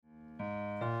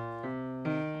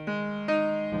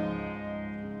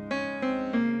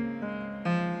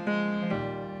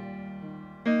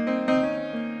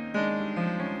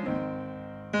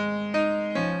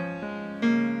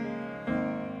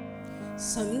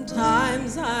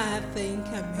Sometimes I think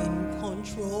I'm in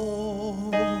control,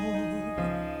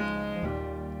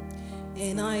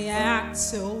 and I act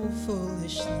so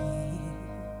foolishly,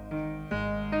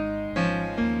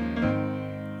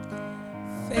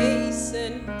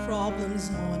 facing problems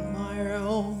on my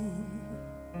own.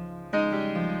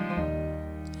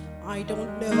 I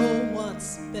don't know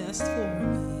what's best for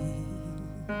me.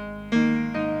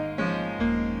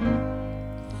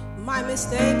 My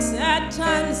mistakes at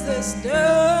times disturb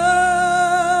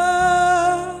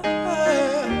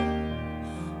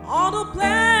all the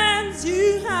plans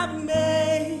you have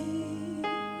made.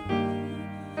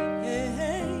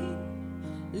 Hey,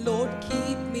 Lord,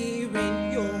 keep me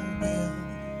in your will,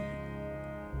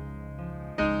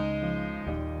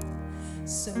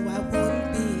 so I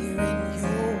won't be in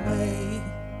your way.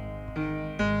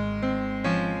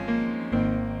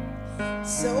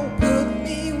 So put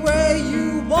me where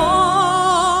you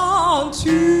want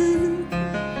to,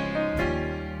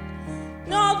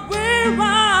 not where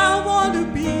I want to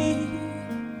be.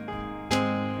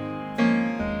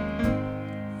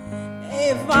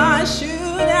 If I should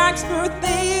ask for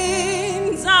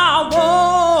things I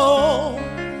won't,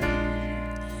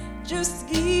 just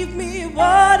give me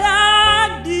what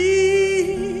I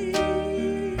need.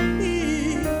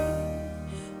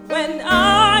 When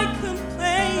I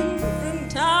complain from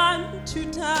time to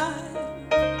time,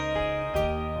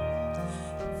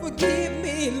 forgive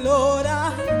me, Lord,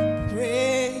 I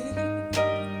pray.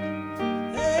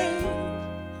 Hey,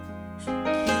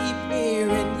 keep me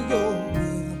in your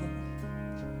will,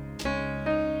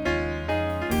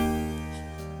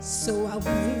 so I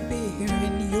won't be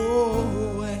in your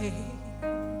way.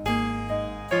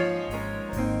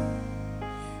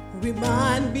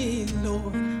 Remind me,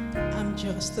 Lord, I'm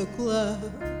just a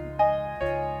glove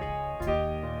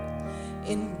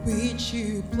in which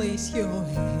you place your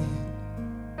hand.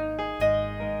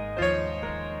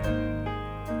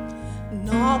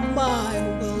 Not my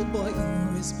will, but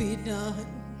yours be done.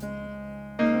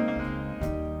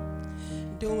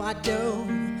 Though I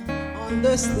don't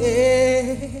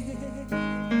understand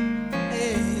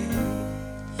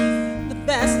the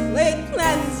best laid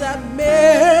plans I've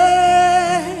made,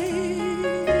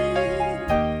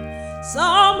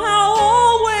 somehow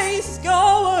always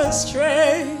go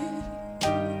astray.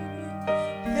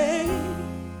 Hey,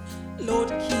 Lord,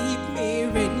 keep me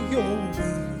in your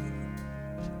will,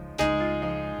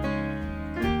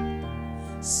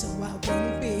 so I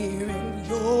won't be in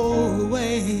your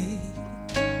way.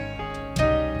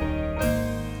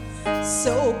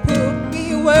 So put me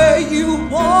where you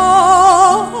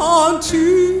want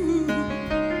to,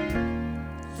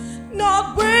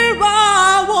 not where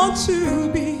I want to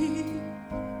be.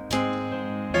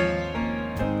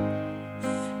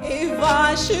 If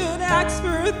I should ask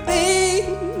for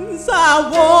things I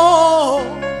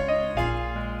want,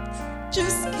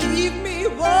 just give me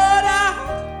what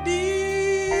I need.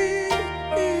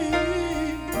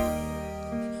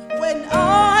 When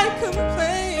I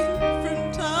complain from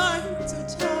time to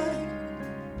time,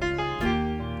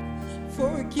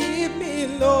 forgive me,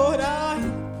 Lord, I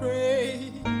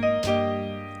pray.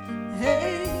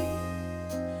 Hey,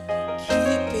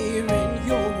 keep me in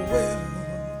your will,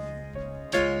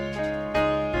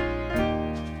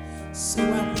 so I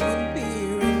won't be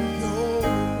in your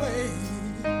way.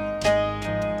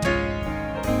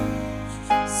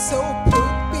 So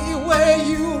put me where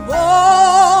you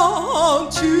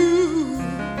want to,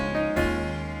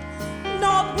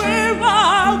 not where I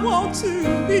want to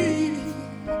be.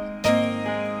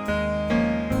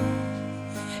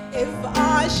 If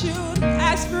I should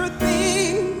ask for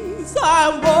things I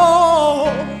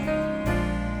want,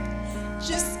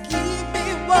 just give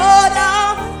me what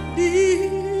I need.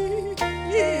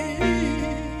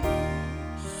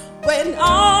 When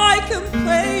I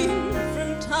complain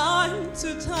from time to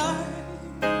time,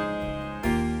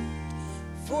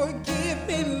 forgive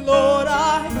me, Lord,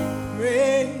 I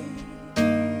pray.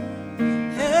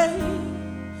 Hey,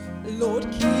 Lord,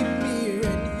 keep me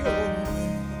in your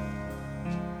will,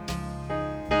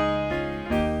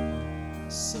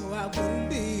 so I won't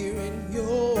be in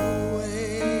your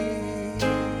way.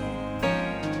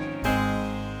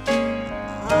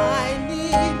 I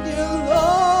need you,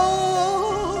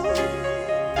 Lord,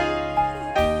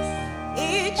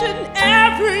 each and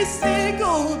every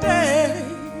single day,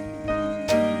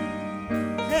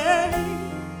 hey,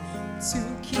 to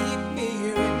keep me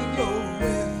in your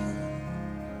will,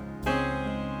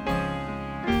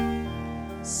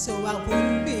 so I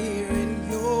won't be in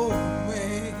your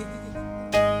way.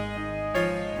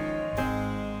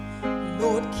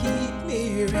 Lord, keep me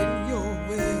in your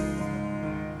will,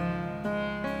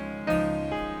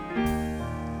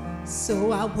 so so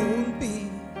I won't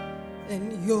be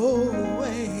in your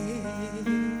way.